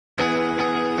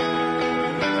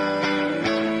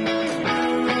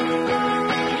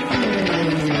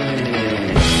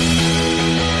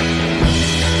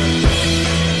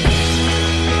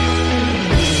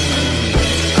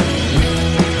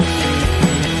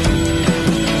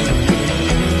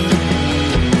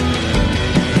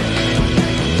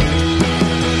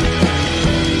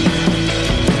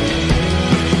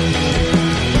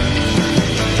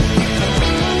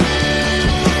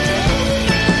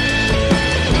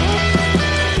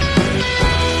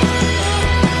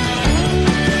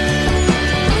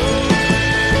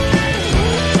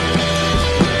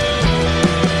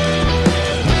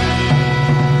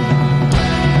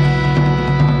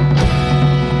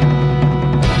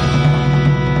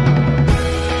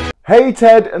Hey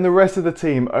Ted and the rest of the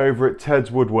team over at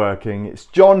Ted's Woodworking, it's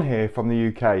John here from the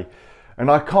UK and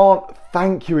I can't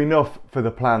thank you enough for the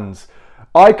plans.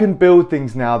 I can build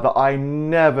things now that I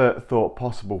never thought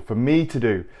possible for me to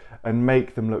do and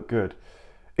make them look good.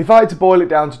 If I had to boil it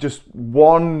down to just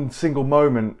one single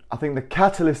moment, I think the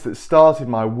catalyst that started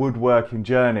my woodworking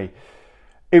journey,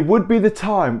 it would be the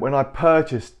time when I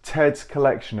purchased Ted's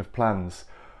collection of plans.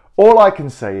 All I can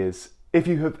say is, if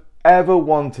you have ever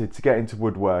wanted to get into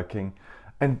woodworking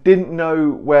and didn't know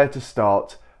where to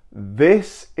start,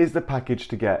 this is the package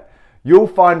to get. You'll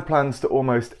find plans to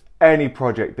almost any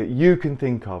project that you can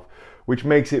think of, which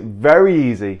makes it very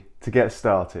easy to get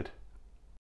started.